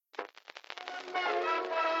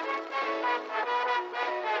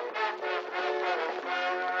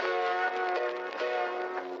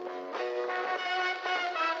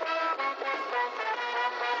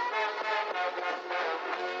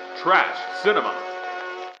Trash Cinema.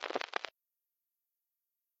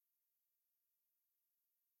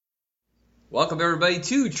 Welcome everybody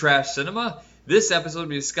to Trash Cinema. This episode will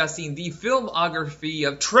be discussing the filmography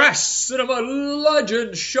of Trash Cinema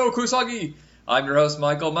legend Sho Kusagi. I'm your host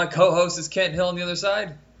Michael. My co-host is Kent Hill on the other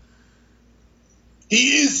side.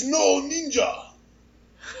 He is no ninja.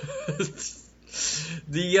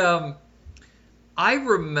 I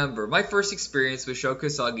remember my first experience with Sho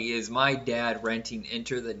Kusagi is my dad renting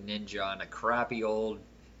Enter the Ninja on a crappy old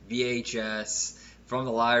VHS from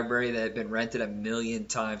the library that had been rented a million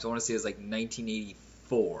times. I want to say it was like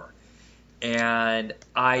 1984. And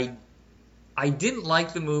I didn't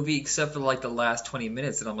like the movie except for like the last 20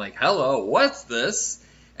 minutes. And I'm like, hello, what's this?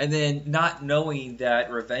 And then not knowing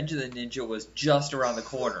that Revenge of the Ninja was just around the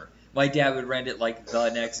corner. My dad would rent it like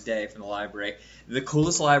the next day from the library. The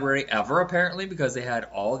coolest library ever, apparently, because they had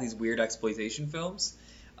all these weird exploitation films.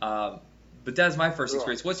 But that's my first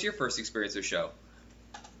experience. What's your first experience with Sho?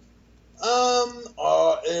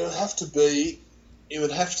 It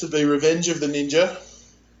would have to be Revenge of the Ninja.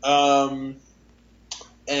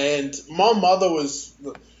 And my mother was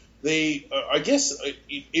I guess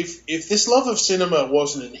if this love of cinema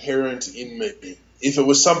wasn't inherent in me, if it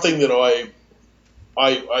was something that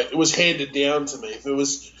it was handed down to me,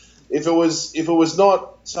 if it was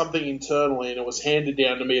not something internally and it was handed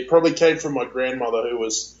down to me, it probably came from my grandmother, who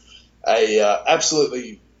was a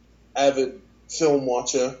absolutely avid film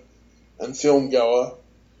watcher and film goer,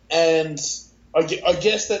 and I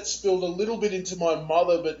guess that spilled a little bit into my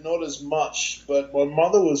mother, but not as much. But my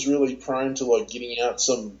mother was really prone to like getting out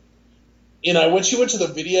some, when she went to the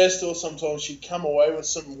video store, sometimes she'd come away with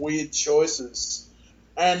some weird choices.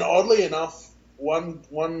 And oddly enough,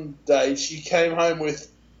 one day she came home with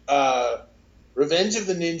Revenge of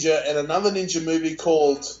the Ninja and another ninja movie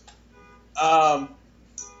called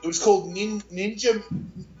Ninja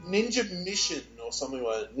Mission or something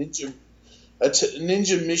like that.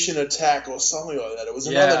 Ninja Mission Attack or something like that. It was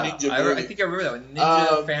another ninja movie. I think I remember that one.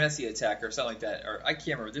 Ninja Fantasy Attack or something like that. Or I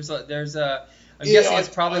can't remember. I'm guessing it's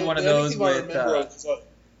probably one of those with.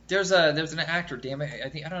 There's an actor. Damn it! I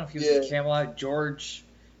don't know if he was in Camelot. George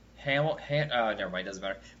never mind. Doesn't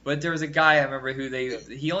matter. But there was a guy I remember who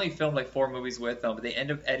he only filmed like 4 movies with them, but they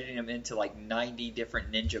ended up editing him into like 90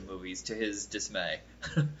 different ninja movies to his dismay.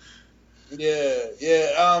 Yeah.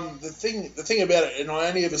 The thing about it, and I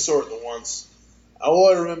only ever saw it the once. All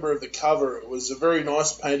I remember of the cover, it was a very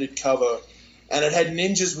nice painted cover, and it had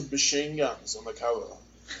ninjas with machine guns on the cover,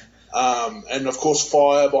 and of course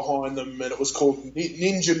fire behind them, and it was called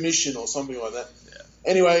Ninja Mission or something like that. Yeah.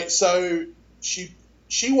 Anyway, so she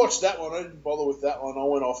watched that one. I didn't bother with that one. I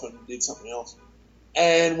went off and did something else.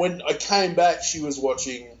 And when I came back, she was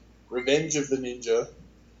watching Revenge of the Ninja.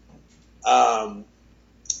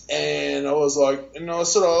 And I was like, I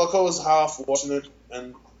was half watching it,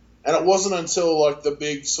 and it wasn't until like the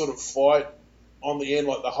big sort of fight on the end,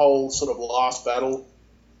 like the whole sort of last battle,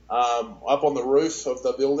 up on the roof of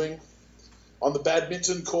the building, on the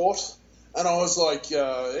badminton court, and I was like,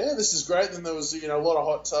 this is great. Then there was, a lot of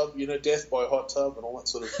hot tub, death by hot tub and all that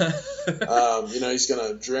sort of, he's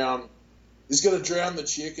gonna drown the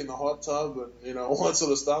chick in the hot tub and all that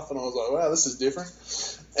sort of stuff, and I was like, wow, this is different,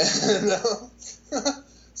 and.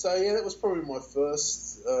 So, that was probably my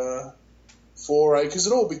first foray, because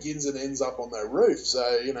it all begins and ends up on that roof, so,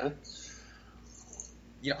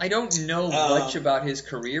 I don't know much about his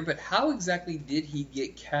career, but how exactly did he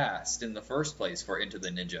get cast in the first place for Enter the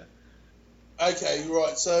Ninja? Okay,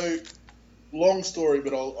 right, so, long story,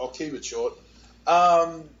 but I'll keep it short.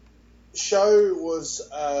 Sho was,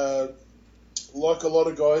 like a lot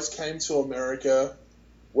of guys, came to America,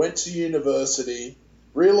 went to university,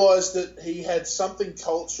 realised that he had something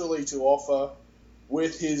culturally to offer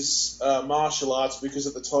with his martial arts, because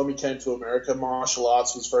at the time he came to America, martial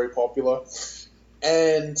arts was very popular.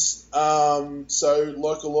 And so,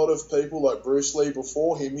 like a lot of people, like Bruce Lee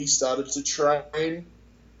before him, he started to train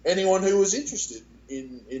anyone who was interested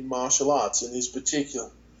in martial arts, in this particular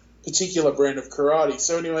brand of karate.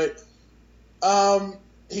 So anyway,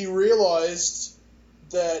 he realised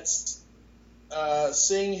that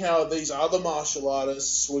seeing how these other martial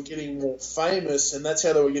artists were getting more famous, and that's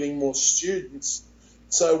how they were getting more students.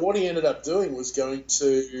 So what he ended up doing was going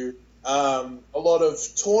to a lot of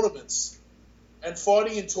tournaments and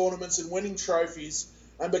fighting in tournaments and winning trophies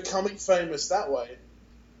and becoming famous that way.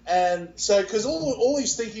 And so, because all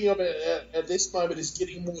he's thinking of at this moment is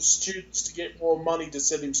getting more students to get more money to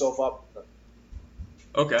set himself up.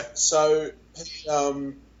 Okay. So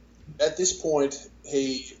at this point,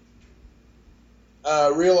 he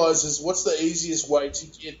realizes what's the easiest way to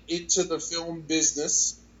get into the film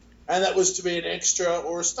business and that was to be an extra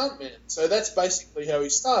or a stuntman. So that's basically how he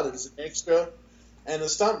started, as an extra and a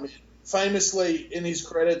stuntman. Famously, in his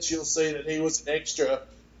credits, you'll see that he was an extra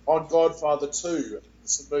on Godfather 2,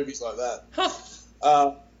 some movies like that.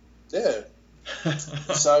 Huh. Yeah.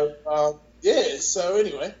 So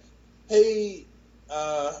anyway, he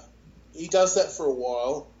does that for a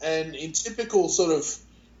while, and in typical sort of,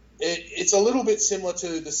 it's a little bit similar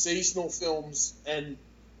to the seasonal films, and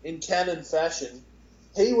in canon fashion,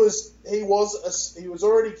 he was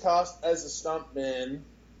already cast as a stuntman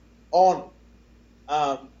on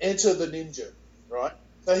Enter the Ninja, right?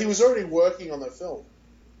 So he was already working on the film,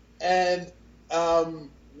 and I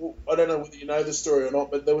don't know whether you know the story or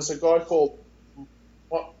not, but there was a guy called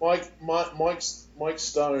Mike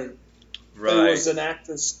Stone, Right. who was an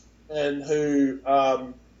actor and who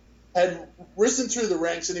had risen through the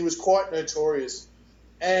ranks, and he was quite notorious.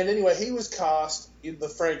 And anyway, he was cast in the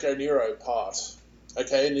Franco Nero part,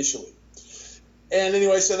 okay, initially. And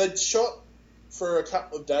anyway, so they'd shot for a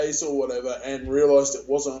couple of days or whatever and realised it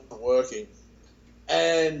wasn't working.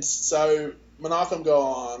 And so Menachem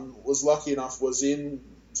Golan was lucky enough, was in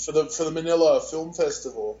for the Manila Film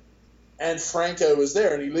Festival, and Franco was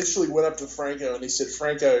there, and he literally went up to Franco and he said,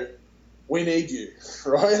 "Franco, we need you,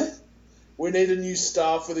 right? We need a new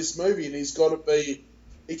star for this movie, and he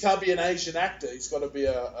can't be an Asian actor. He's got to be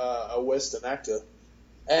a Western actor."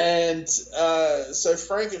 And so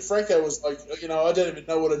Franco was like, I don't even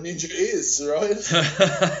know what a ninja is, right? So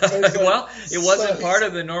Well, it wasn't part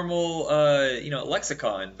of the normal,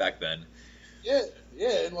 lexicon back then. Yeah,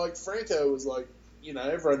 and like Franco was like,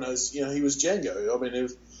 everyone knows, he was Django. I mean,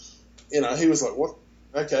 he was like, what?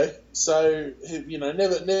 Okay, so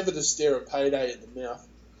never to stare a payday in the mouth.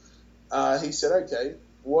 He said, okay,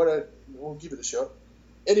 we'll give it a shot.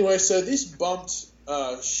 Anyway, so this bumped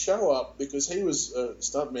Show up because he was a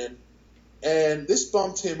stuntman, and this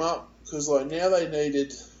bumped him up because now they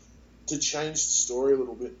needed to change the story a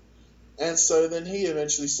little bit. And so then he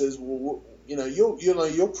eventually says, well,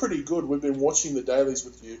 you're pretty good. We've been watching the dailies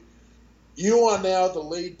with you. You are now the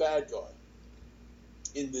lead bad guy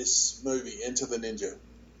in this movie, Enter the Ninja.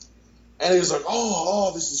 And he was like,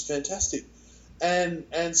 oh, this is fantastic.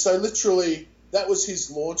 And so literally that was his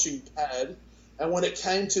launching pad. And when it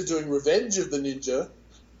came to doing Revenge of the Ninja,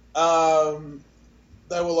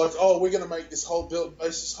 they were like, oh, we're going to make this base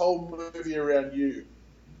this whole movie around you,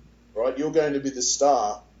 right? You're going to be the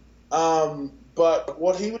star. But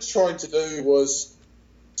what he was trying to do was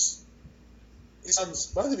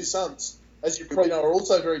both of his sons, as you probably know, are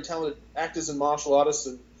also very talented actors and martial artists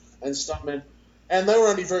and stuntmen. And they were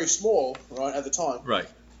only very small, right, at the time. Right.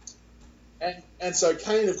 And so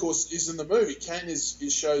Kane, of course, is in the movie. Kane is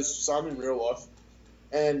Show's son in real life.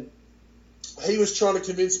 And he was trying to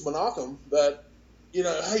convince Menachem that,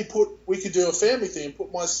 hey, we could do a family thing and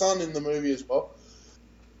put my son in the movie as well.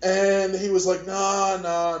 And he was like,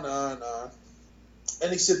 no.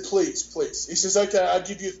 And he said, please. He says, okay, I'll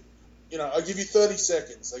give you 30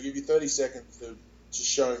 seconds. I'll give you 30 seconds to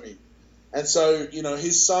show me. And so,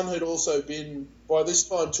 his son had also been, by this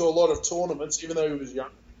time, to a lot of tournaments, even though he was young.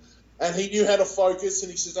 And he knew how to focus,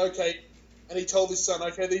 and he says, okay, and he told his son,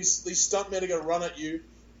 okay, these stuntmen are going to run at you,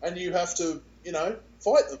 and you have to,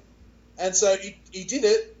 fight them. And so he did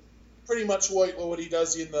it, pretty much what he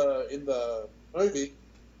does in the movie,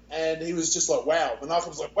 and he was just like, wow. Menachem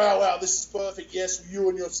was like, wow, this is perfect, yes, you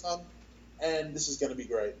and your son, and this is going to be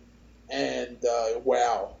great. And,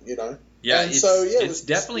 wow. Yeah, and it's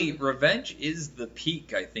definitely, Revenge is the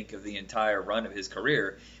peak, I think, of the entire run of his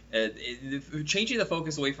career. Changing the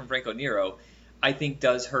focus away from Franco Nero, I think,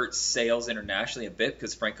 does hurt sales internationally a bit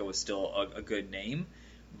because Franco was still a good name.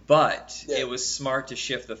 But it was smart to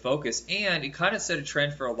shift the focus, and it kind of set a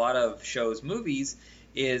trend for a lot of Show's movies,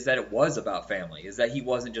 is that it was about family, is that he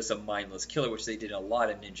wasn't just a mindless killer, which they did in a lot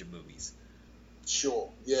of ninja movies. Sure,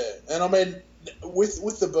 yeah. And I mean,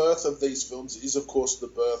 with the birth of these films is, of course, the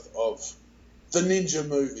birth of the ninja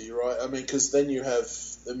movie, right? I mean, because then you have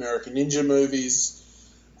the American Ninja movies,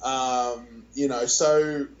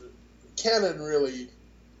 so canon really,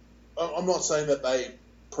 I'm not saying that they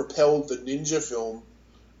propelled the ninja film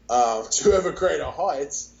to ever greater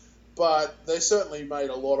heights, but they certainly made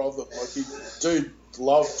a lot of them. Like, dude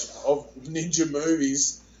loved of ninja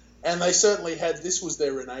movies, and they certainly this was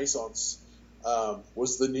their renaissance,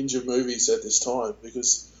 was the ninja movies at this time,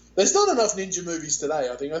 because there's not enough ninja movies today.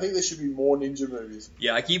 I think there should be more ninja movies.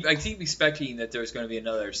 Yeah, I keep expecting that there's going to be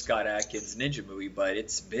another Scott Adkins ninja movie, but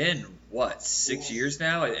it's been 6 years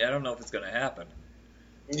now. I don't know if it's going to happen.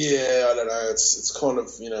 Yeah, I don't know. It's kind of,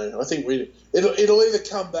 I think it'll either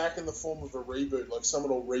come back in the form of a reboot, like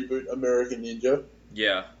someone will reboot American Ninja.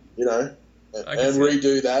 Yeah. and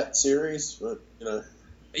redo that series. But,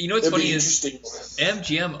 you know what's funny is interesting.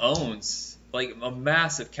 MGM owns like a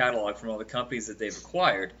massive catalog from all the companies that they've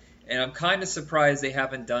acquired. And I'm kind of surprised they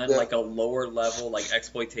haven't done like a lower level, like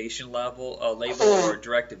exploitation level label or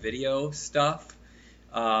direct to video stuff,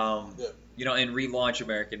 and relaunch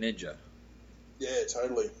American Ninja. Yeah,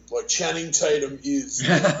 totally. Like Channing Tatum is.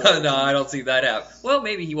 No, I don't see that out. Well,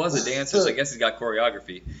 maybe he was a dancer, so I guess he's got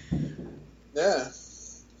choreography. Yeah.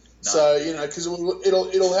 So because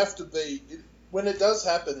it'll have to be when it does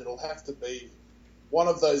happen, it'll have to be one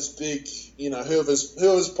of those big,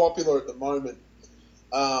 whoever's popular at the moment.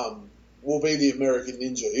 Will be the American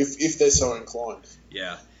Ninja if they're so inclined.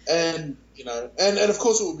 Yeah. And and of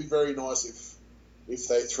course it would be very nice if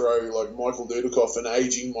they throw like Michael Dudikoff, an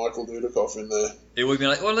aging Michael Dudikoff in there. It would be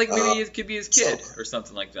like, or like maybe it could be his kid or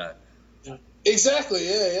something like that. Exactly.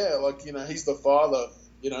 Yeah. Like he's the father.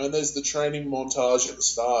 And there's the training montage at the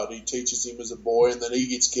start. He teaches him as a boy, and then he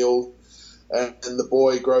gets killed, and the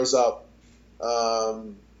boy grows up.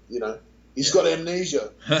 He's got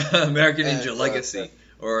amnesia. American Ninja Legacy.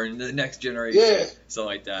 Or the next generation, something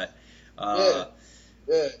like that.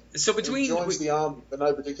 So between he joins the army for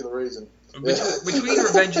no particular reason. Between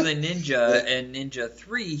Revenge of the Ninja and Ninja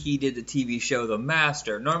 3, he did the TV show The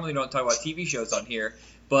Master. Normally, we don't talk about TV shows on here,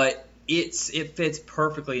 but it fits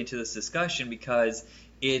perfectly into this discussion because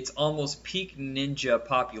it's almost peak ninja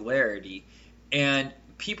popularity, and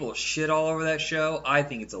people shit all over that show. I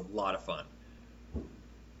think it's a lot of fun.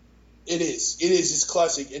 It is. It's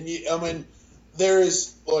classic, and there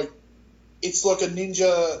is, it's like a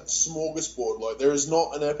ninja smorgasbord. Like, there is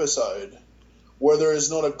not an episode where there is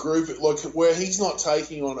not a group, where he's not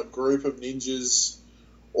taking on a group of ninjas,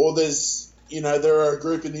 or there's, there are a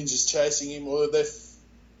group of ninjas chasing him, or they're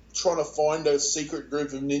trying to find a secret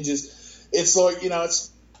group of ninjas. It's like, it's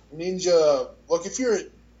ninja, like, if you're a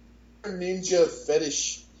ninja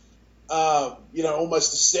fetish,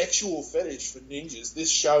 almost a sexual fetish for ninjas, this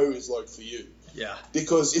show is, for you. Yeah.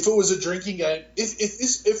 Because if it was a drinking game,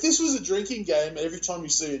 if this was a drinking game, every time you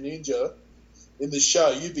see a ninja in the show,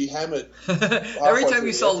 you'd be hammered. Every time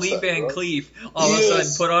you saw Lee Van Cleef, all of a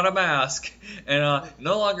sudden put on a mask and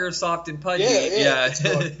no longer soft and pudgy. Yeah.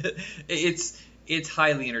 It's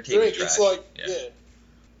highly entertaining. It's like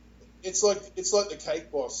the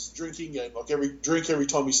Cake Boss drinking game. Like every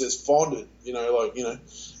time he says fondant,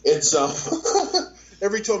 it's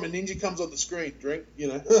every time a ninja comes on the screen, drink,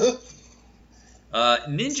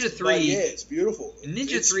 Ninja 3. It's beautiful.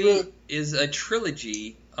 Ninja 3 is a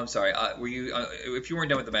trilogy. I'm sorry. Were you? If you weren't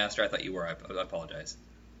done with the Master, I thought you were. I apologize.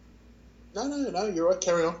 No. You're right.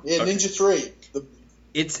 Carry on. Yeah, okay. Ninja 3.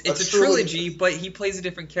 It's a trilogy, but he plays a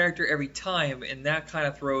different character every time, and that kind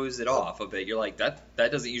of throws it off a bit. You're like, that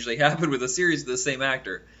doesn't usually happen with a series of the same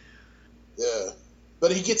actor. Yeah,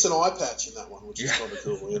 but he gets an eye patch in that one, which is kind of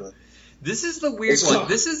cool. This is the weird one.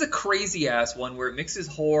 This is the crazy ass one where it mixes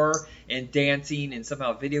horror and dancing and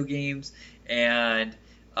somehow video games, and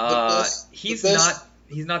he's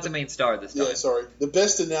not the main star this time. Yeah, sorry. The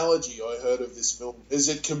best analogy I heard of this film is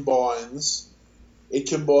it combines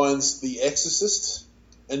The Exorcist,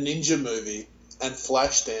 a ninja movie, and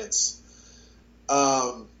Flashdance,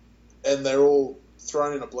 and they're all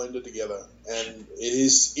thrown in a blender together, and it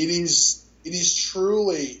is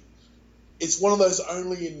truly. It's one of those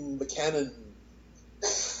only in the canon,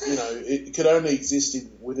 it could only exist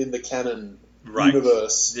within the canon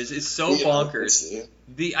universe. This is so bonkers.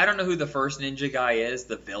 I don't know who the first ninja guy is,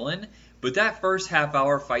 the villain, but that first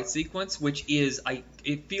half-hour fight sequence, which is,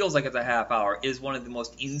 it feels like it's a half hour, is one of the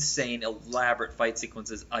most insane, elaborate fight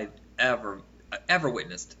sequences I've ever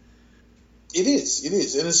witnessed. It is,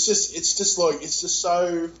 and it's just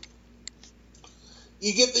so.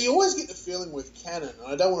 You always get the feeling with canon, and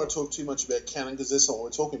I don't want to talk too much about canon because that's not what we're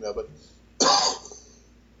talking about, but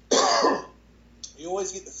you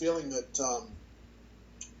always get the feeling that,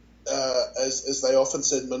 as they often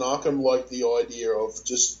said, Menachem liked the idea of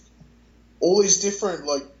just all these different,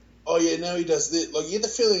 oh yeah, now he does this. Like, you get the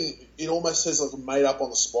feeling it almost has like a made up on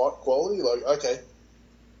the spot quality. Like, okay,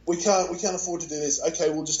 we can't afford to do this. Okay,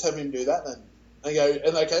 we'll just have him do that then.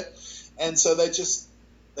 And so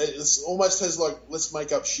it almost has let's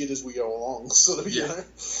make up shit as we go along, sort of, you know.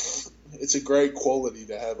 It's a great quality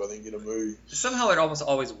to have, I think, in a movie. Somehow it almost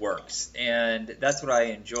always works, and that's what I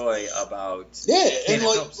enjoy about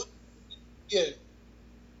films. Yeah,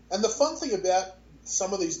 and the fun thing about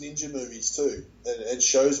some of these ninja movies too, and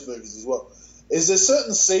shows movies as well, is there's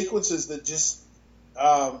certain sequences that just,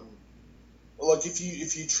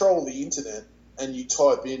 if you troll the internet and you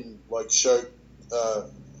type in show.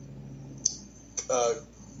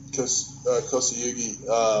 Kosayugi,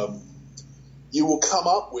 you will come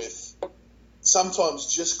up with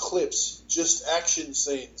sometimes just clips, just action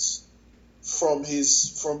scenes from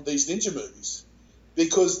these ninja movies,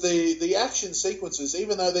 because the action sequences,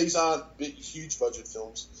 even though these aren't big, huge budget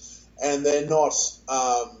films, and they're not,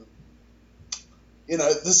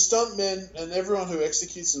 the stuntmen and everyone who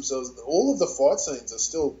executes themselves, all of the fight scenes are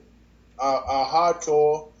still are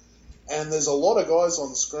hardcore, and there's a lot of guys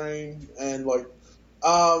on screen, and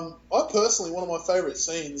I personally, one of my favorite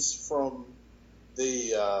scenes from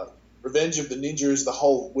the Revenge of the Ninja is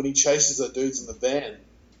when he chases the dudes in the van.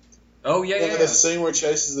 Oh yeah, The scene where he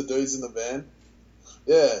chases the dudes in the van.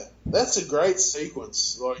 Yeah, that's a great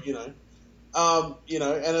sequence. And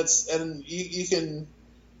you can,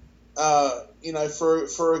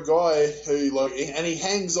 for a guy who and he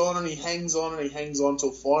hangs on and he hangs on and he hangs on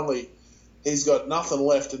till finally he's got nothing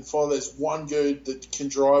left, and finally there's one dude that can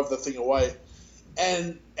drive the thing away,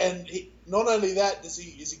 and not only that is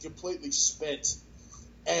he completely spent,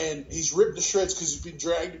 and he's ripped to shreds because he's been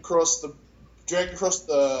dragged across the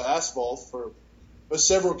asphalt for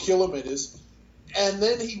several kilometers, and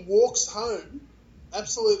then he walks home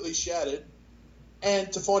absolutely shattered,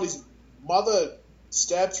 and to find his mother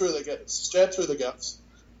stabbed through the guts,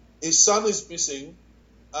 his son is missing,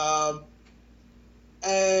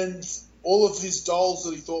 and all of his dolls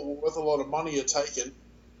that he thought were worth a lot of money are taken,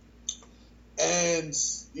 and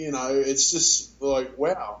it's just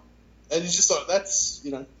wow, and it's just that's.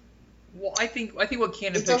 Well, I think what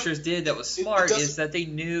Canon Pictures did that was smart is that they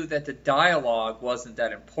knew that the dialogue wasn't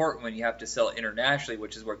that important when you have to sell it internationally,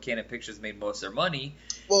 which is where Canon Pictures made most of their money.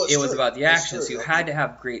 Well, it was about the action, so you had to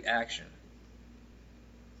have great action.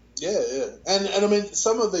 Yeah, and I mean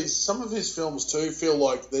some of his films too feel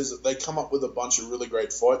like they come up with a bunch of really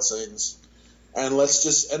great fight scenes, and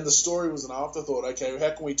the story was an afterthought. Okay, how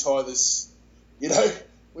can we tie this? We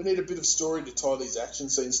need a bit of story to tie these action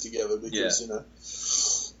scenes together because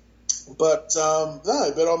But I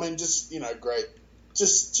mean, just great,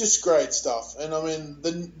 just great stuff. And I mean,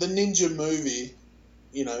 the Ninja movie,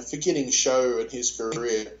 forgetting Show and his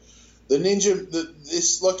career,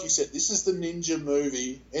 like you said, this is the Ninja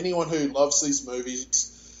movie. Anyone who loves these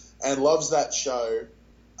movies and loves that show,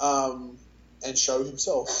 and Show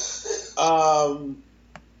himself,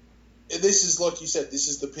 this is, like you said, this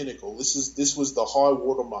is the pinnacle. This was the high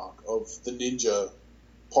watermark of the Ninja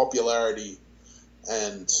popularity.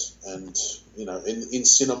 And in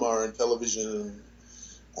cinema and television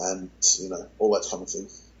and all that kind of thing.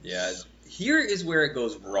 Yeah, here is where it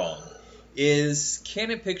goes wrong. Is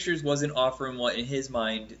Canon Pictures wasn't offering what in his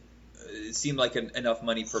mind seemed like enough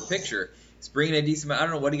money per picture. He's bringing a decent amount. I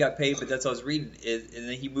don't know what he got paid, but that's what I was reading. And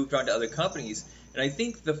then he moved on to other companies. And I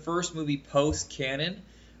think the first movie post Canon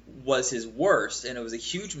was his worst, and it was a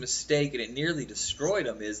huge mistake, and it nearly destroyed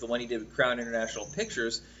him. Is the one he did with Crown International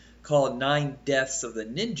Pictures, called 9 Deaths of the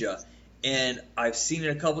Ninja, and I've seen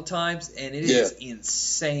it a couple times, and it is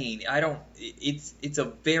insane. It's a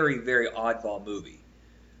very, very oddball movie.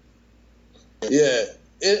 Yeah,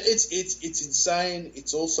 it's insane.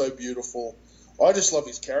 It's also beautiful. I just love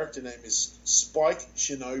his character name is Spike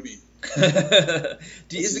Shinobi.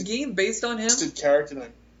 Is the game based on him? His character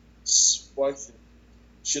name, Spike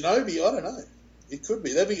Shinobi. I don't know. It could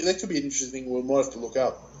be. That could be an interesting thing. We might have to look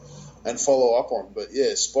up and follow up on, but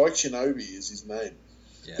yeah, Spike Shinobi is his name,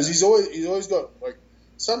 because he's always got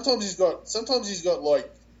sometimes he's got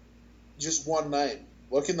just one name,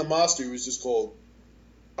 like in The Master he was just called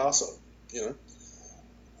Picasso, Yeah,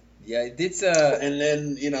 it's and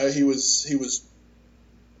then he was he was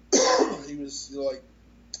like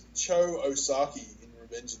Cho Osaki in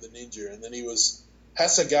Revenge of the Ninja, and then he was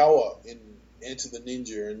Hasegawa in Enter the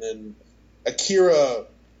Ninja, and then Akira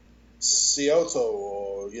Seoto,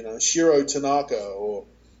 or Shiro Tanaka, or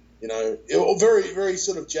very, very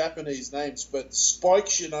sort of Japanese names, but Spike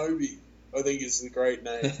Shinobi I think is the great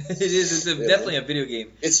name. It is. It's definitely a video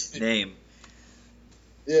game name.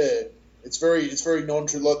 Yeah, it's very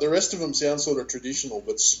non-true. Like the rest of them sound sort of traditional,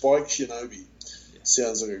 but Spike Shinobi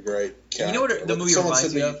sounds like a great character. You know what the movie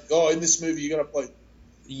reminds me of? Oh, in this movie you gotta play.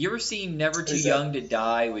 You ever seen Never Too Young to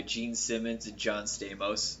Die with Gene Simmons and John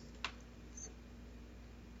Stamos?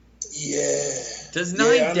 Yeah. Does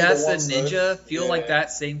 9 Deaths of Ninja feel like that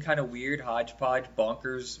same kind of weird hodgepodge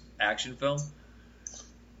bonkers action film?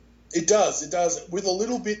 It does, with a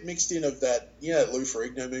little bit mixed in of that, Lou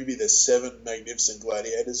Ferrigno movie, The 7 Magnificent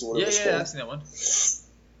Gladiators, or whatever it's called. Yeah, I've seen that one.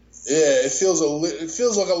 Yeah, it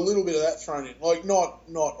feels like a little bit of that thrown in. Like, not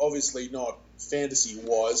obviously not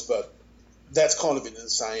fantasy-wise, but that's kind of an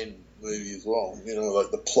insane movie as well. You know,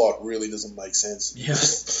 like the plot really doesn't make sense. Yeah.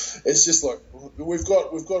 It's just like we've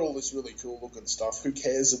got all this really cool looking stuff. Who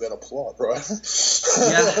cares about a plot, right?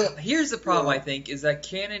 Yeah. Here's the problem, Yeah. I think, is that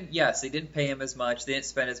Canon, yes, they didn't pay him as much, they didn't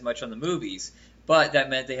spend as much on the movies, but that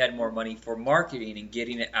meant they had more money for marketing and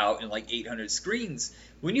getting it out in like 800 screens.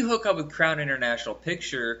 When you hook up with Crown International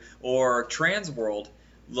Picture or Transworld,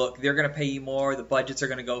 look, they're going to pay you more. The budgets are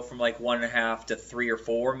going to go from like 1.5 to 3 or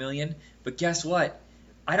 4 million. But guess what?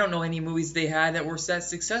 I don't know any movies they had that were that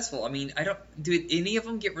successful. I mean, did any of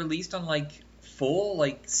them get released on like full,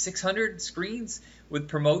 like 600 screens with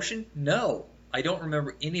promotion? No. I don't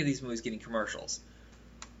remember any of these movies getting commercials.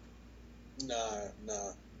 No.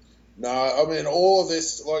 I mean, all of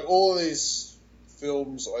these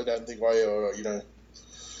films, I don't think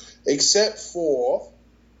except for,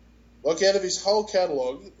 like, out of his whole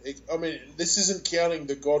catalogue, I mean, this isn't counting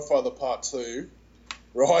The Godfather Part 2,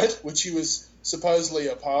 right? Which he was supposedly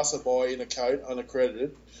a passerby in a coat,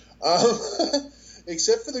 unaccredited.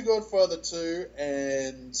 Except for The Godfather 2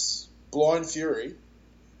 and Blind Fury,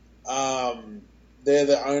 they're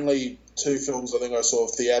the only two films I think I saw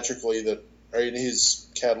theatrically that are in his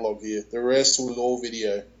catalogue here. The rest was all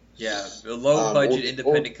video. Yeah, the low-budget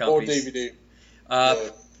independent companies. Or DVD. Yeah.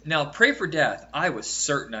 Now, Pray for Death, I was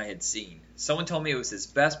certain I had seen. Someone told me it was his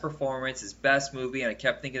best performance, his best movie, and I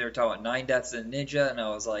kept thinking they were talking about Nine Deaths of a Ninja, and I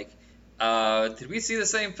was like, did we see the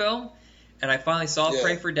same film? And I finally saw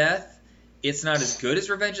Pray for Death. It's not as good as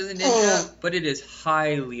Revenge of the Ninja, but it is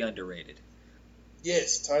highly underrated.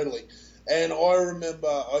 Yes, totally. And I remember,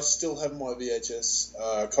 I still have my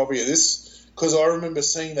VHS copy of this, because I remember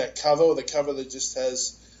seeing the cover that just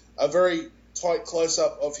has a very tight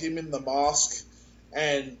close-up of him in the mask,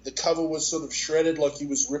 and the cover was sort of shredded like he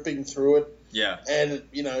was ripping through it. Yeah. And,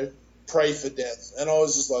 Pray for Death. And I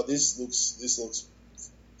was just like, this looks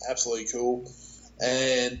absolutely cool.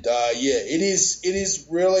 And, it is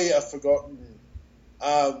really a forgotten...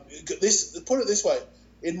 put it this way,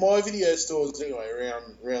 in my video stores anyway,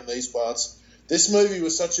 around these parts, this movie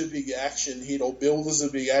was such a big action hit, or billed as a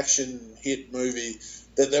big action hit movie,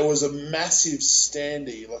 that there was a massive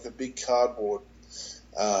standee, like a big cardboard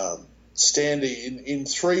standee in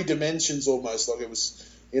 3 dimensions almost, like it was,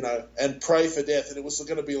 and Pray for Death, and it was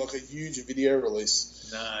going to be like a huge video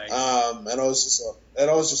release. Nice. And I was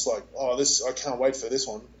just like, oh, I can't wait for this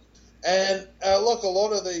one. And look, a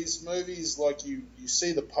lot of these movies, like you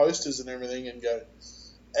see the posters and everything, and go,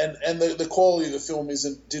 and the quality of the film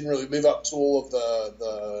didn't really live up to all of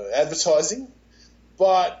the advertising,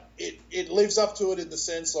 but it lives up to it in the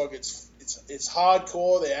sense like it's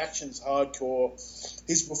hardcore. The action's hardcore.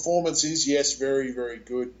 His performance is, yes, very, very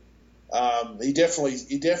good. He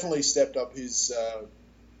definitely stepped up his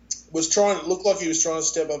looked like he was trying to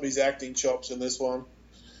step up his acting chops in this one.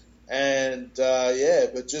 And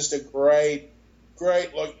but just a great,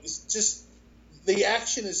 like, it's just, the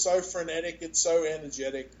action is so frenetic, it's so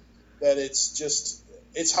energetic that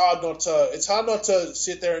it's hard not to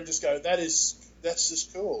sit there and just go, that's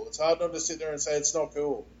just cool. It's hard not to sit there and say it's not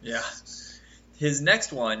cool. Yeah. His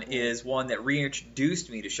next one is one that reintroduced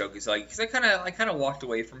me to Sho Kusagi, because I kind of walked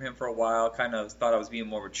away from him for a while, kind of thought I was being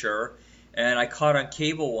more mature, and I caught on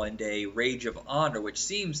cable one day Rage of Honor, which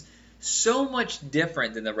seems so much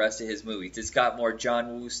different than the rest of his movies. It's got more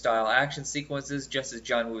John Woo style action sequences, just as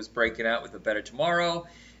John Woo is breaking out with A Better Tomorrow.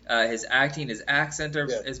 His acting, his accent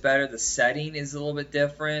is better. The setting is a little bit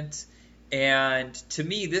different. And to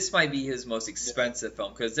me, this might be his most expensive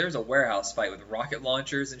film, because there's a warehouse fight with rocket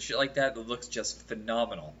launchers and shit like that looks just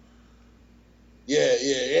phenomenal. Yeah,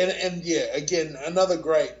 and again, another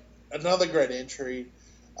great entry.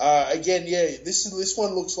 This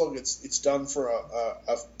one looks like it's done for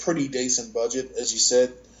a pretty decent budget, as you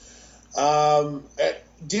said.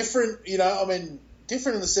 Different,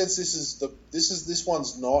 different in the sense this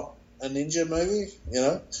one's not a ninja movie,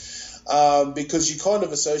 because you kind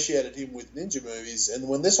of associated him with ninja movies, and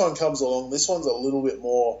when this one comes along, this one's a little bit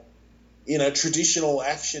more, traditional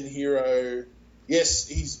action hero. Yes,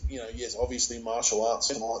 he's obviously martial arts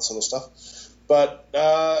and all that sort of stuff. But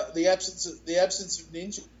the absence of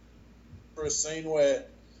ninja, for a scene where,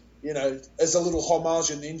 as a little homage,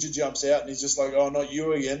 a ninja jumps out and he's just like, oh, not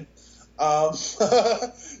you again. Almost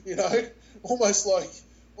like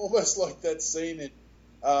that scene in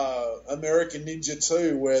American Ninja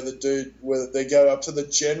 2 where they go up to the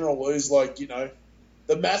general who's like,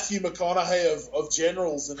 the Matthew McConaughey of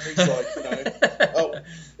generals, and he's like, oh,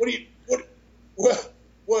 what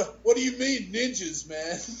do you mean ninjas,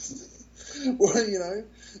 man?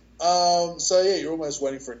 Well, so yeah, you're almost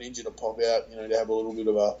waiting for a ninja to pop out, to have a little bit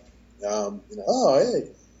of a, oh, hey,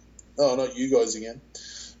 oh, not you guys again.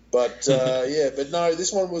 But but no,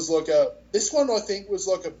 this one I think was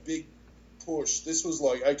like a big push. This was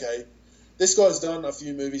like, okay, this guy's done a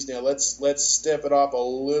few movies now. Let's step it up a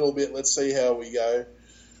little bit. Let's see how we go,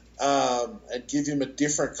 and give him a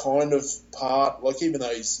different kind of part. Like, even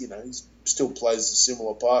though he's still plays a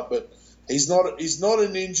similar part, but he's not a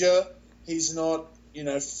ninja. He's not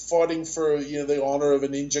fighting for the honor of a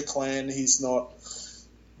ninja clan. He's not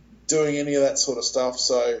doing any of that sort of stuff.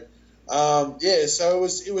 So so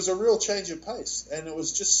it was a real change of pace, and it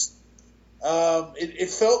was just it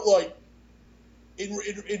felt like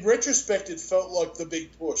in retrospect it felt like the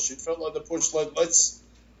big push. It felt like the push, like let's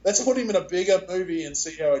put him in a bigger movie and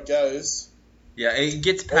see how it goes. Yeah, it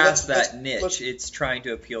gets past that niche. It's trying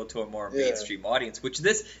to appeal to a more mainstream audience, which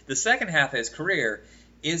the second half of his career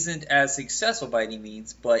isn't as successful by any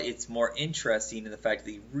means, but it's more interesting in the fact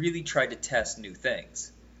that he really tried to test new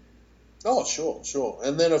things. Oh, sure.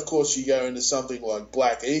 And then, of course, you go into something like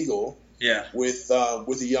Black Eagle, with a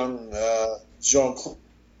young Jean-Claude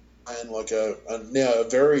and like now a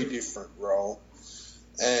very different role,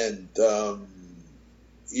 and and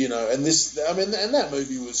this, and that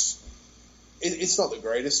movie was, it's not the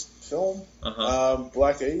greatest film,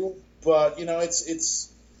 Black Eagle, but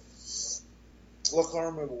it's like, I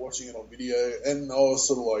remember watching it on video, and I was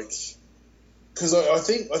sort of like, because I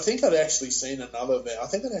think I'd actually seen another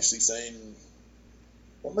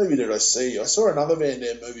what movie did I see? I saw another Van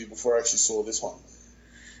Damme movie before I actually saw this one.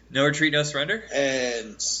 No Retreat, No Surrender?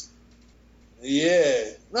 And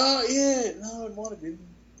it might have been.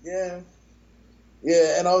 Yeah,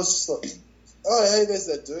 and I was just like, oh, hey, there's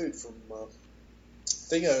that dude from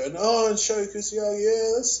Thingo, and Sho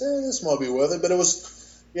Kusuagi, this might be worth it, but it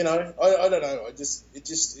was, I don't know,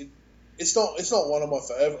 it's not one of my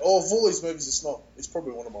favorite. Of all these movies, it's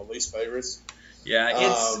probably one of my least favorites. Yeah,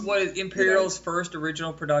 it's Imperial's first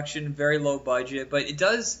original production, very low budget, but it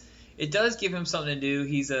does give him something to do.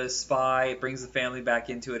 He's a spy. It brings the family back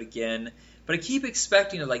into it again. But I keep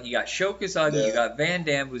expecting it. Like, you got Sho Kusuagi, you got Van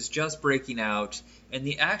Damme, who's just breaking out, and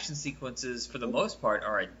the action sequences, for the most part,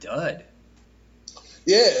 are a dud.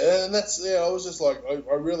 Yeah, and I was just like,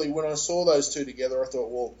 I really, when I saw those two together, I thought,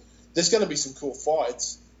 well, there's going to be some cool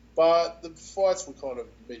fights, but the fights were kind of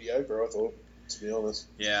mediocre, I thought, to be honest.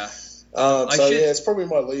 Yeah. It's probably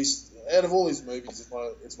my least, out of all these movies,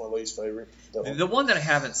 it's my least favorite. The one that I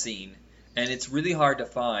haven't seen, and it's really hard to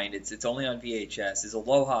find, it's only on VHS, is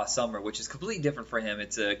Aloha Summer, which is completely different for him.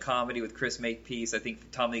 It's a comedy with Chris Makepeace. I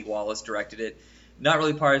think Tom Lee Wallace directed it. Not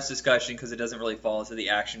really part of this discussion because it doesn't really fall into the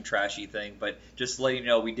action trashy thing, but just letting you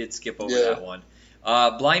know we did skip over that one.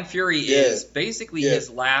 Blind Fury is basically his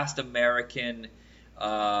last American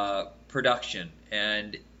production,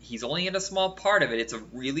 and he's only in a small part of it. It's a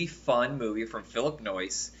really fun movie from Philip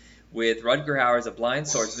Noyce with Rutger Hauer as a blind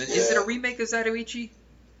swordsman. Is it a remake of Zatoichi?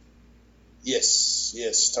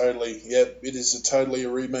 Yes, totally. Yep, it is totally a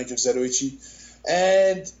remake of Zatoichi.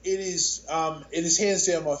 And it is hands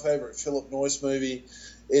down my favourite Philip Noyce movie.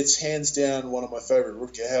 It's hands down one of my favourite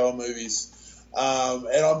Rutger Hauer movies.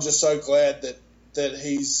 And I'm just so glad that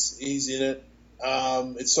he's in it. I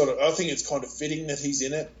think it's kind of fitting that he's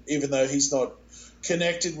in it, even though he's not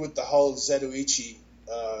connected with the whole Zatoichi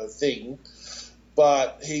thing.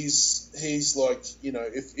 But he's like,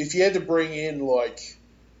 if you had to bring in like,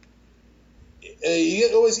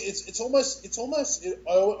 it's almost.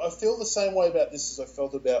 I feel the same way about this as I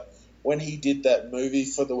felt about when he did that movie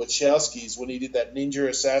for the Wachowskis, when he did that Ninja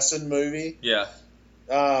Assassin movie. Yeah.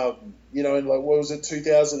 In like, what was it,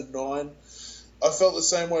 2009? I felt the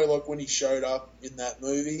same way, like when he showed up in that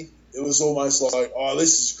movie. It was almost like, oh,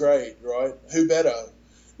 this is great, right? Who better?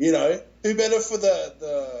 Who better for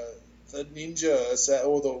the ninja assassin,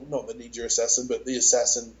 or not the ninja assassin, but the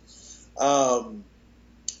assassin,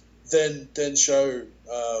 than Sho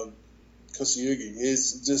Kusuagi.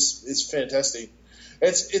 It's fantastic.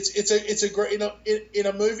 It's a great in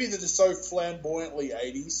a movie that is so flamboyantly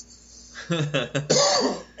 80s,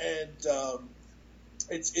 and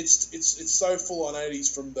it's so full on 80s,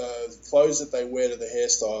 from the clothes that they wear to the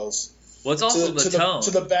hairstyles. Well, it's also the tone.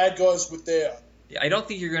 To the bad guys with their... I don't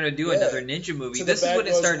think you're going to do another ninja movie. This is when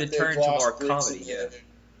it started to turn to more comedy.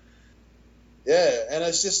 Yeah, and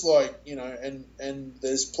it's just like, and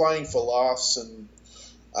there's playing for laughs, and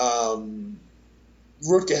Rutger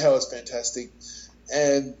Hauer's fantastic,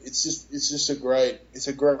 and it's just a great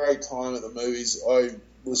time at the movies. I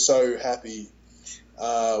was so happy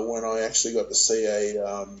when I actually got to see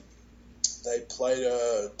they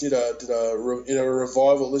did a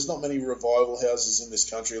revival. There's not many revival houses in this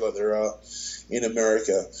country like there are in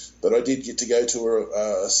America, but I did get to go to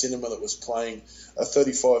a cinema that was playing a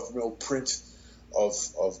 35mm print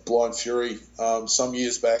of Blind Fury some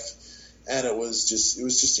years back, and it was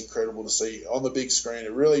just incredible to see on the big screen.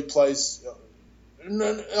 It really plays. I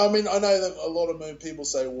mean, I know that a lot of people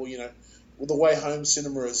say, well, the way home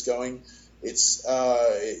cinema is going, it's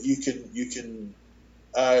you can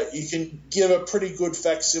give a pretty good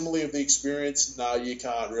facsimile of the experience. No, you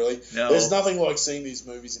can't really. No. There's nothing like seeing these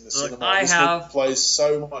movies in the cinema. This plays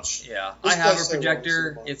so much. Yeah, I have a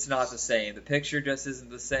projector. It's not the same. The picture just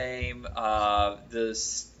isn't the same. The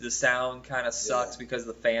sound kind of sucks because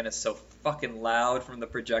the fan is so fucking loud from the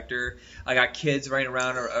projector. I got kids running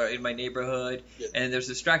around in my neighborhood, and there's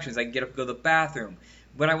distractions. I can get up and go to the bathroom.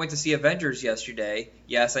 When I went to see Avengers yesterday,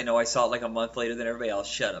 yes, I know I saw it like a month later than everybody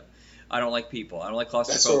else. Shut up. I don't like people. I don't like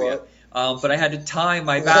claustrophobia. That's all right. But I had to time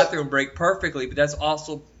my bathroom break perfectly. But that's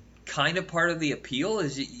also kind of part of the appeal,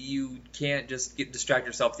 is you can't just distract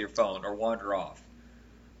yourself with your phone or wander off.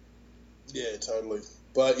 Yeah, totally.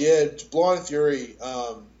 But yeah, Blind Fury,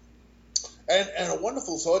 and a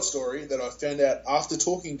wonderful side story that I found out after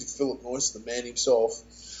talking to Philip Noyce, the man himself,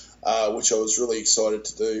 which I was really excited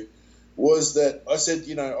to do, was that I said,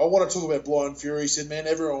 I want to talk about Blind Fury. He said, man,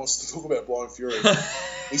 everyone wants to talk about Blind Fury.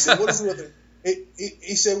 He said, what is it with it?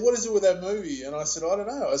 He said, what is it with that movie? And I said, I don't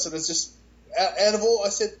know. I said, it's just, out of all, I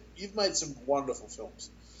said, you've made some wonderful films,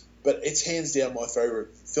 but it's hands down my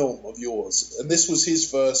favourite film of yours. And this was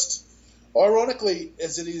his first, ironically,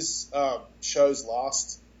 as it is Show's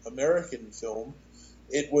last American film,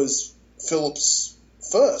 it was Philip's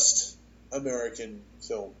first American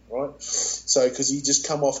film, right? So, because he just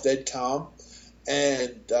come off Dead Calm,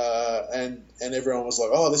 and everyone was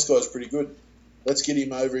like, oh, this guy's pretty good. Let's get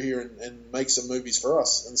him over here and make some movies for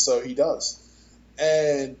us. And so he does.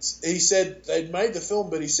 And he said they'd made the film,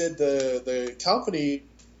 but he said the company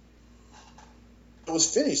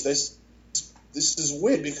was finished. This is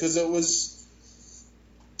weird because it was,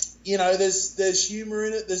 there's humor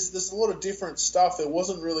in it. There's a lot of different stuff. It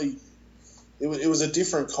wasn't really. It was a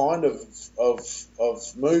different kind of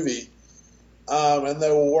movie, and they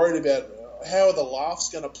were worried about how are the laughs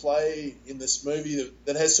going to play in this movie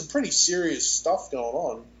that has some pretty serious stuff going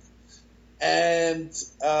on. And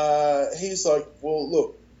he's like, well,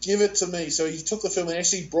 look, give it to me. So he took the film and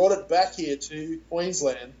actually brought it back here to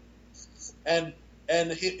Queensland, and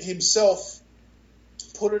himself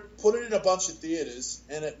put it in a bunch of theaters,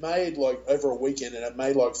 and it made like over a weekend, and it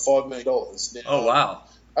made like $5 million. Now, oh wow!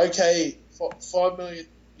 Okay, $5 million.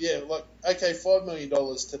 Yeah, $5 million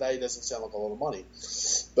today doesn't sound like a lot of money,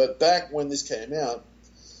 but back when this came out,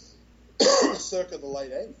 circa the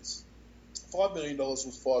late 80s, $5 million was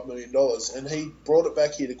 $5 million, and he brought it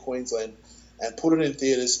back here to Queensland and put it in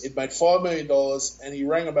theaters. It made $5 million, and he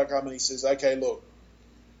rang him back up and he says, "Okay, look,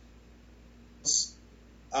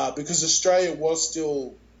 because Australia was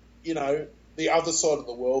still, the other side of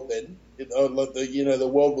the world then. The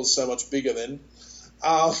world was so much bigger then.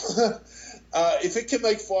 If it can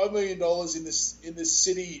make $5 million in this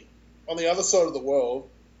city on the other side of the world,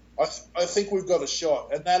 I think we've got a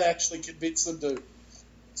shot." And that actually convinced them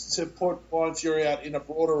to put Blind Fury out in a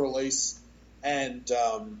broader release, and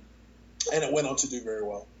it went on to do very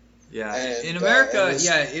well. Yeah, in America, I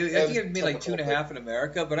think it made like 2.5 in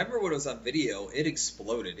America, but I remember when it was on video, it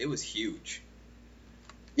exploded. It was huge.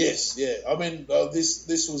 Yes, yeah. I mean,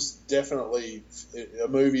 this was definitely a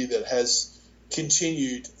movie that has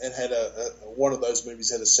continued and had one of those movies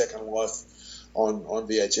had a second life on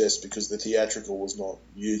VHS because the theatrical was not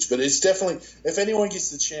huge. But it's definitely, if anyone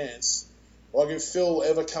gets the chance, like if Phil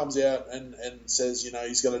ever comes out and says,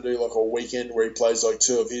 he's going to do like a weekend where he plays like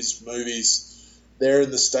 2 of his movies there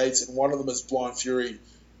in the States, and one of them is Blind Fury,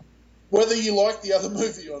 whether you like the other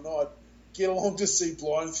movie or not, get along to see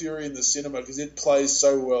Blind Fury in the cinema because it plays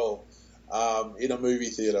so well in a movie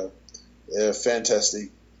theater. Yeah,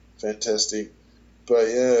 fantastic. But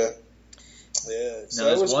yeah. So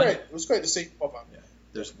it was great. It was great to see him pop up. Yeah.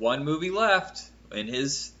 There's one movie left in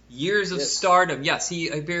his years of stardom. Yes, he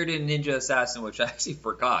appeared in Ninja Assassin, which I actually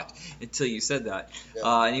forgot until you said that.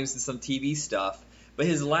 Yeah. And he was in some TV stuff. But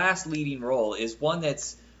his last leading role is one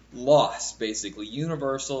that's lost, basically.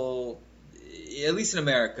 Universal, at least in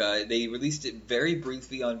America, they released it very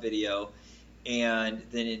briefly on video, and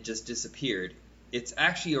then it just disappeared. It's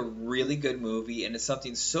actually a really good movie, and it's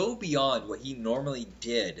something so beyond what he normally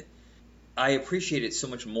did. I appreciate it so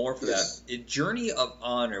much more for that. Journey of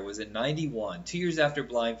Honor was in 91, 2 years after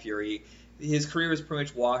Blind Fury. His career was pretty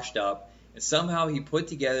much washed up, and somehow he put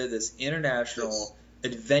together this international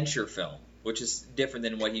adventure film, which is different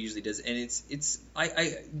than what he usually does. And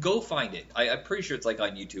I go find it. I'm pretty sure it's like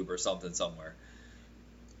on YouTube or something somewhere.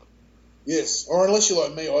 Yes, or unless you're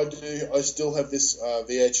like me, I still have this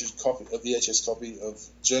VHS copy of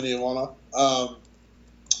Journey of Honor.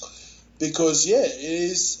 Because it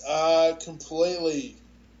is completely,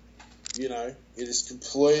 it is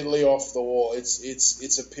completely off the wall.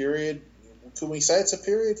 It's a period. Can we say it's a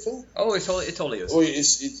period film? Oh, it totally is. Or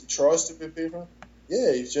it tries to be a period film.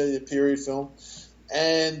 Yeah, it's a period film,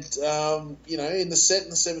 and in the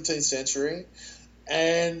 17th century,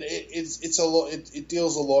 and it's a lot. It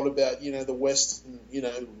deals a lot about the Western,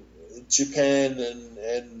 Japan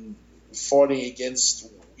and fighting against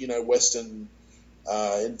Western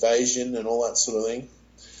invasion and all that sort of thing.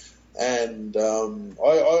 And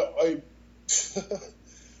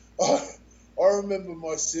I remember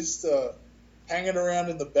my sister hanging around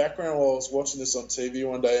in the background while I was watching this on TV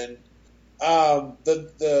one day, and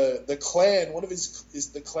the clan,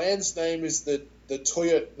 the clan's name is the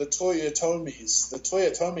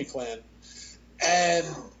Toyotomi clan, and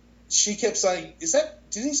she kept saying,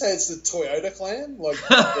 did he say it's the Toyota clan, like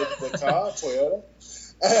the car Toyota?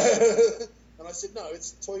 And I said, no,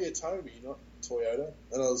 it's Toyotomi, not Toyota.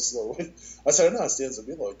 And I said, no, it sounds a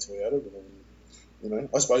bit like Toyota, but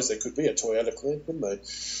I suppose there could be a Toyota clan, couldn't they?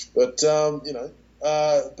 But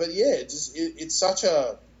it's such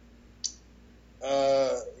a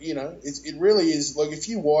it really is. Like, if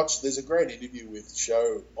you watch, there's a great interview with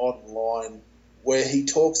Show online where he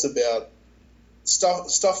talks about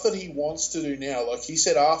stuff that he wants to do now. Like, he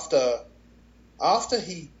said after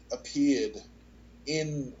he appeared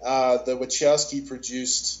in the Wachowski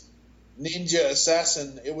produced Ninja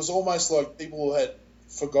Assassin, it was almost like people had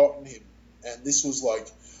forgotten him, and this was like,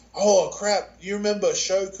 oh crap, you remember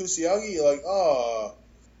Sho Kusanagi? You're like, oh,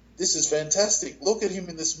 this is fantastic, look at him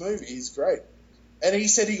in this movie, he's great. And he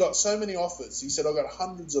said he got so many offers. He said, I got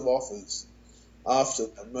hundreds of offers after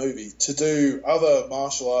that movie to do other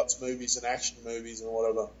martial arts movies and action movies and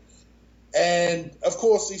whatever. And, of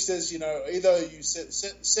course, he says, either you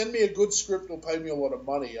send me a good script or pay me a lot of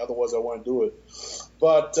money, otherwise I won't do it.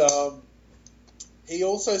 But he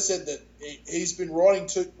also said that he's been writing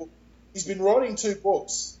two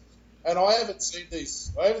books, and I haven't seen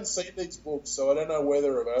these books, so I don't know whether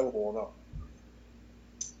they're available or not.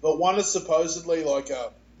 But one is supposedly like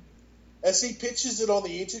as he pitches it on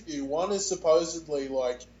the interview, one is supposedly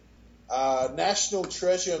like National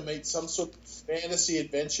Treasure meets some sort of fantasy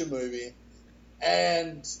adventure movie,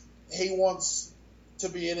 and he wants to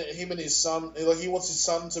be in it. Him and his son, he wants his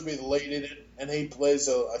son to be the lead in it, and he plays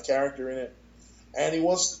a character in it. And he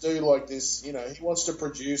wants to do like this, he wants to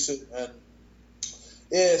produce it, and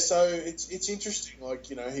so it's interesting. Like,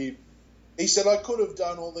 he said, I could have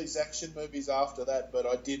done all these action movies after that, but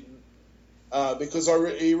I didn't, because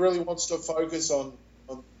he really wants to focus on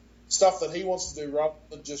stuff that he wants to do rather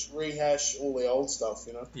than just rehash all the old stuff,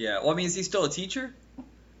 Yeah, well, I mean, is he still a teacher?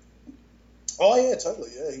 Oh, yeah,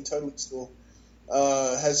 totally, yeah, he totally still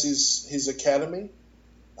has his academy,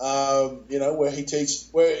 where he teaches,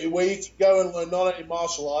 where you can go and learn not only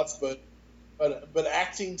martial arts, but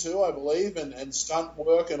acting too, I believe, and stunt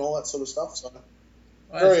work and all that sort of stuff, so...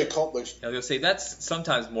 Very accomplished. I was going to say, that's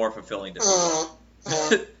sometimes more fulfilling to people.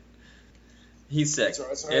 He's sick.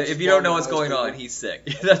 Sorry, if you don't know what's going on, he's sick.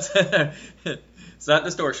 It's not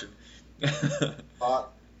distortion. That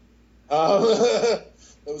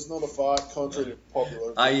was not a fart, contrary to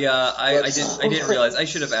popular. I didn't realize. I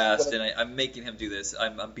should have asked, and I'm making him do this.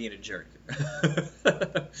 I'm being a jerk.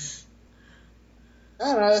 No,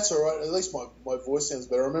 that's all right. At least my voice sounds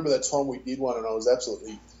better. I remember that time we did one, and I was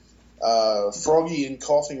absolutely... froggy and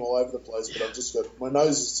coughing all over the place, but I've just got my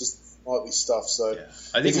nose is just slightly stuffed. So yeah.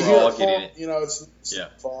 I think we're all getting it. It's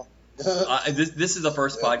fine. This is the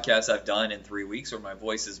first podcast I've done in 3 weeks where my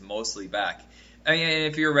voice is mostly back. I mean,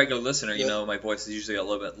 if you're a regular listener, you know my voice is usually a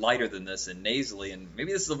little bit lighter than this and nasally, and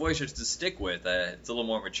maybe this is the voice just to stick with. It's a little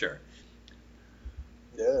more mature.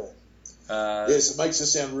 Yeah. Yes, it makes it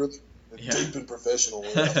sound really deep and professional.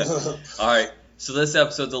 All right. So this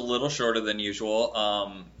episode's a little shorter than usual,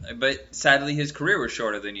 but sadly his career was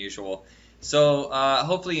shorter than usual. So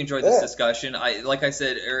hopefully you enjoyed this discussion. Like I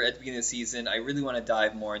said at the beginning of the season, I really want to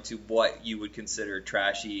dive more into what you would consider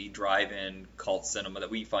trashy drive-in cult cinema that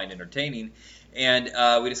we find entertaining. And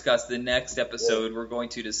we discussed the next episode. We're going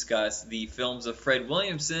to discuss the films of Fred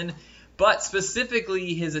Williamson, but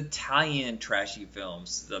specifically his Italian trashy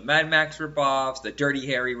films, the Mad Max ripoffs, the Dirty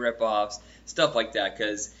Harry ripoffs, stuff like that,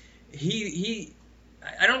 because I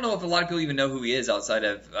don't know if a lot of people even know who he is outside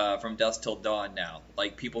of From Dusk Till Dawn now.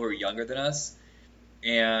 Like, people who are younger than us.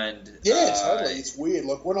 And totally. It's weird.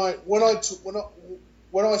 Like, when I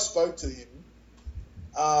spoke to him,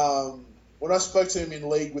 in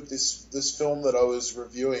league with this film that I was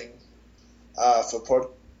reviewing for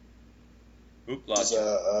Oop, It's lost you.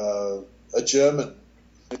 a German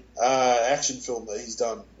action film that he's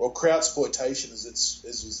done, or Krautsploitation as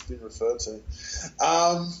it's been referred to.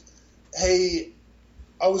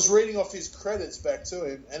 I was reading off his credits back to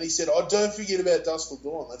him, and he said, "Oh, don't forget about Dusk Till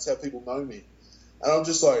Dawn. That's how people know me." And I'm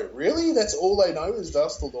just like, really? That's all they know is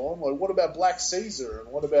Dusk Till Dawn? Like, what about Black Caesar?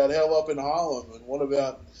 And what about Hell Up in Harlem? And what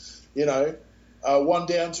about, One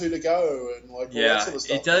Down, Two to Go? And like all that sort of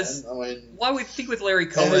stuff. It does. Man. I mean, well, I would think with Larry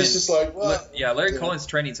Cohen. And it's just like, well, Larry Cohen's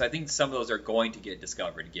trending, so I think some of those are going to get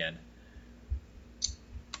discovered again.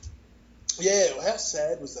 Yeah, well, how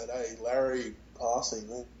sad was that, Larry passing,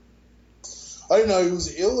 man. I didn't know he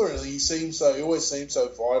was ill or anything. He always seemed so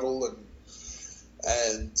vital,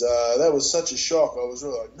 and that was such a shock. I was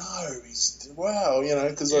really like, no, wow,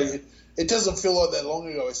 because it doesn't feel like that long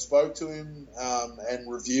ago I spoke to him and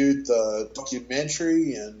reviewed the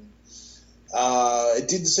documentary, and it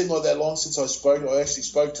didn't seem like that long since I actually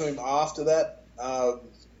spoke to him after that.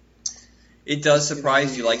 It does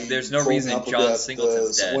surprise you. Like, there's no reason John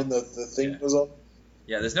Singleton's dead. When the thing was on.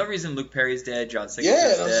 Yeah, there's no reason Luke Perry's dead, John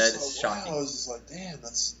Singleton's dead. It's shocking. Wow, I was just like, damn,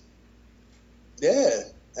 that's... Yeah,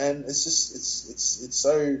 and it's just, it's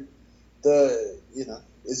so...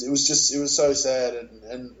 It was so sad,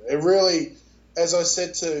 and it really, as I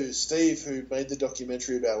said to Steve, who made the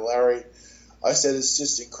documentary about Larry, I said it's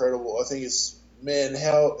just incredible. I think it's, man,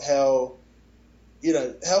 how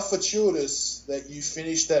fortuitous that you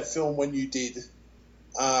finished that film when you did,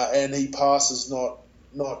 and he passes not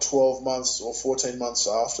 12 months or 14 months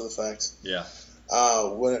after the fact. Yeah.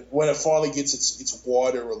 When it finally gets its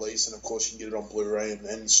wider release, and of course you can get it on Blu-ray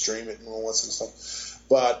and stream it and all that sort of stuff.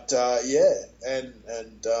 But and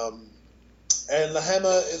the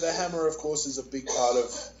Hammer of course is a big part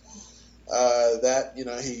of that.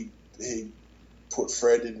 He put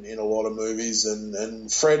Fred in a lot of movies,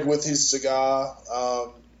 and Fred with his cigar.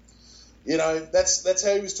 That's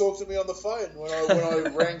how he was talking to me on the phone when I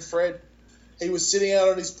rang Fred. He was sitting out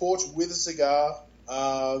on his porch with a cigar,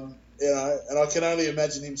 and I can only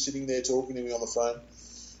imagine him sitting there talking to me on the phone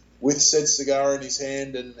with said cigar in his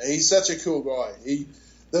hand. And he's such a cool guy.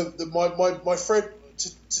 My Fred,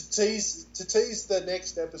 to tease the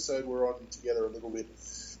next episode we're on together a little bit.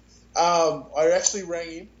 I actually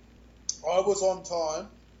rang him. I was on time,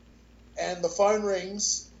 and the phone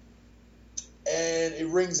rings, and it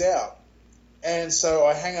rings out, and so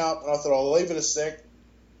I hang up, and I thought I'll leave it a sec.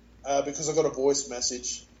 Because I got a voice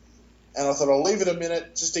message, and I thought I'll leave it a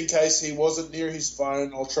minute just in case he wasn't near his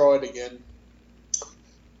phone. I'll try it again.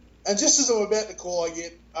 And just as I'm about to call, I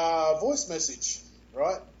get a voice message,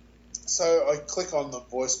 right? So I click on the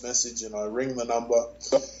voice message and I ring the number,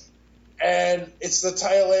 and it's the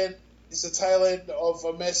tail end. It's the tail end of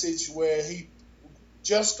a message where he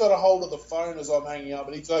just got a hold of the phone as I'm hanging up,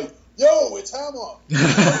 and he's like, "Yo, it's Hammer."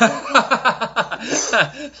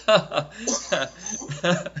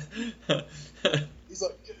 He's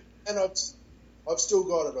like, and I've still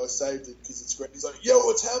got it. I saved it because it's great. He's like, "Yo,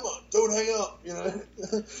 it's Hammer. Don't hang up,"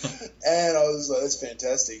 And I was like, "That's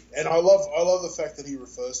fantastic." And I love the fact that he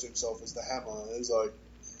refers to himself as the Hammer. It was like,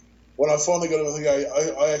 when I finally got him,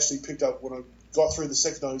 I actually picked up when I got through the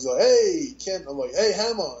second time. He's like, "Hey, Kent." I'm like, "Hey,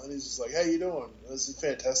 Hammer," and he's just like, "How you doing?" This is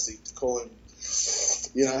fantastic to call him.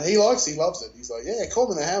 He loves it. He's like, "Yeah, call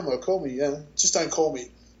me the Hammer. Call me, just don't call me,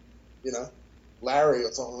 Larry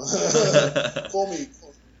or something.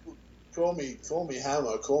 call me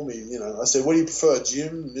Hammer. Call me, I said, "What do you prefer,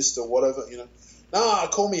 Jim, Mr. whatever, Nah,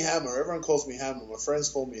 call me Hammer. Everyone calls me Hammer. My friends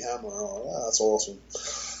call me Hammer." Oh, that's awesome.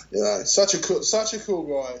 Such a cool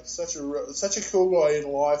guy. Such a cool guy in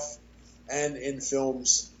life and in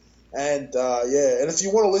films. And and if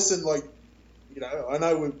you want to listen, I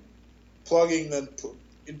know we're plugging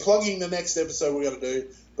the next episode we're going to do,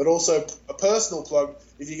 but also a personal plug.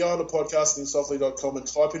 If you go onto podcastingsoftly.com and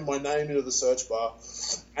type in my name into the search bar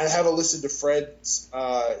and have a listen to Fred's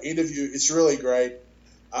interview, it's really great.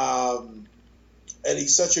 And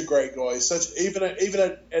he's such a great guy. He's even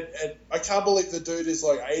at I can't believe the dude is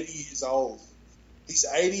like 80 years old. He's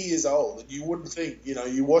 80 years old, and you wouldn't think,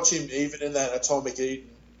 you watch him even in that Atomic Eden.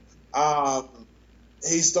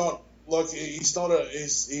 He's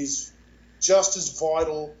just as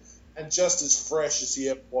vital and just as fresh as he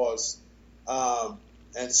ever was,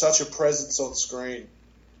 and such a presence on screen,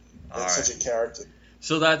 and such a character.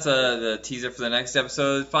 So that's the teaser for the next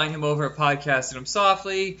episode. Find him over at Podcasting Him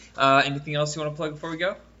Softly. Anything else you want to plug before we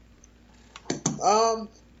go?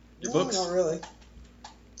 Your books? Not really.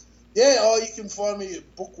 Yeah, you can find me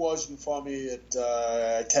book-wise. You can find me at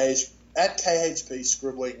KHP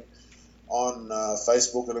Scribbling on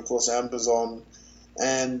Facebook, and of course Amazon,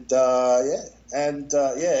 and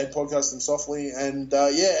Podcasting Softly,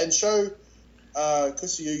 and show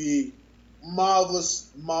Kusugi, marvelous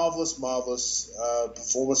performance.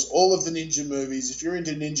 All of the ninja movies. If you're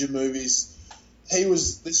into ninja movies,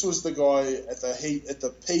 this was the guy at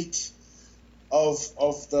the peak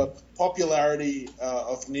of the popularity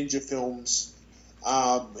of ninja films.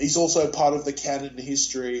 He's also part of the canon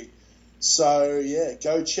history. So yeah,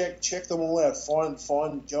 go check them all out. Go and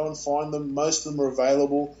find them. Most of them are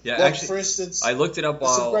available. Yeah, like, actually, for instance, I looked it up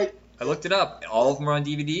I looked it up. All of them are on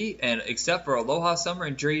DVD, and except for Aloha Summer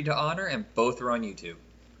and Journey to Honor, and both are on YouTube.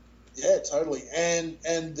 Yeah, totally. And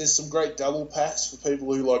there's some great double packs for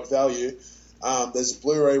people who like value. There's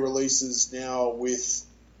Blu-ray releases now with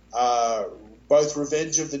both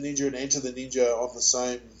Revenge of the Ninja and Enter the Ninja on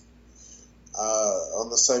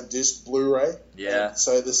the same disc, Blu-ray. Yeah. And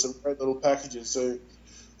so there's some great little packages too.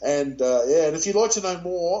 And and if you'd like to know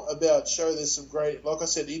more about Sho, there's some great, like I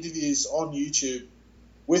said, interviews on YouTube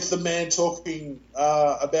with the man talking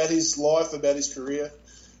about his life, about his career.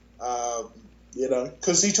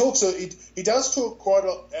 Because he does talk quite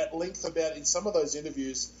at length about, in some of those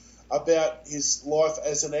interviews, about his life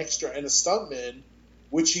as an extra and a stuntman,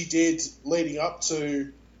 which he did leading up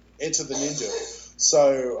to Enter the Ninja.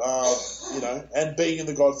 So, and being in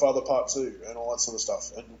The Godfather Part 2 and all that sort of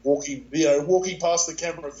stuff, and walking past the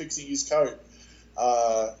camera and fixing his coat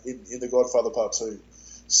in The Godfather Part 2.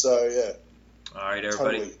 So, yeah. All right,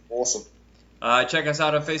 everybody. Totally awesome. Check us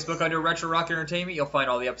out on Facebook under Retro Rock Entertainment. You'll find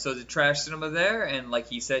all the episodes of Trash Cinema there. And like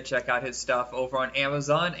he said, check out his stuff over on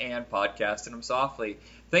Amazon and Podcasting Him Softly.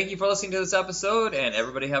 Thank you for listening to this episode, and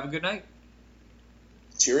everybody have a good night.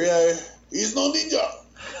 Cheerio. He's no ninja.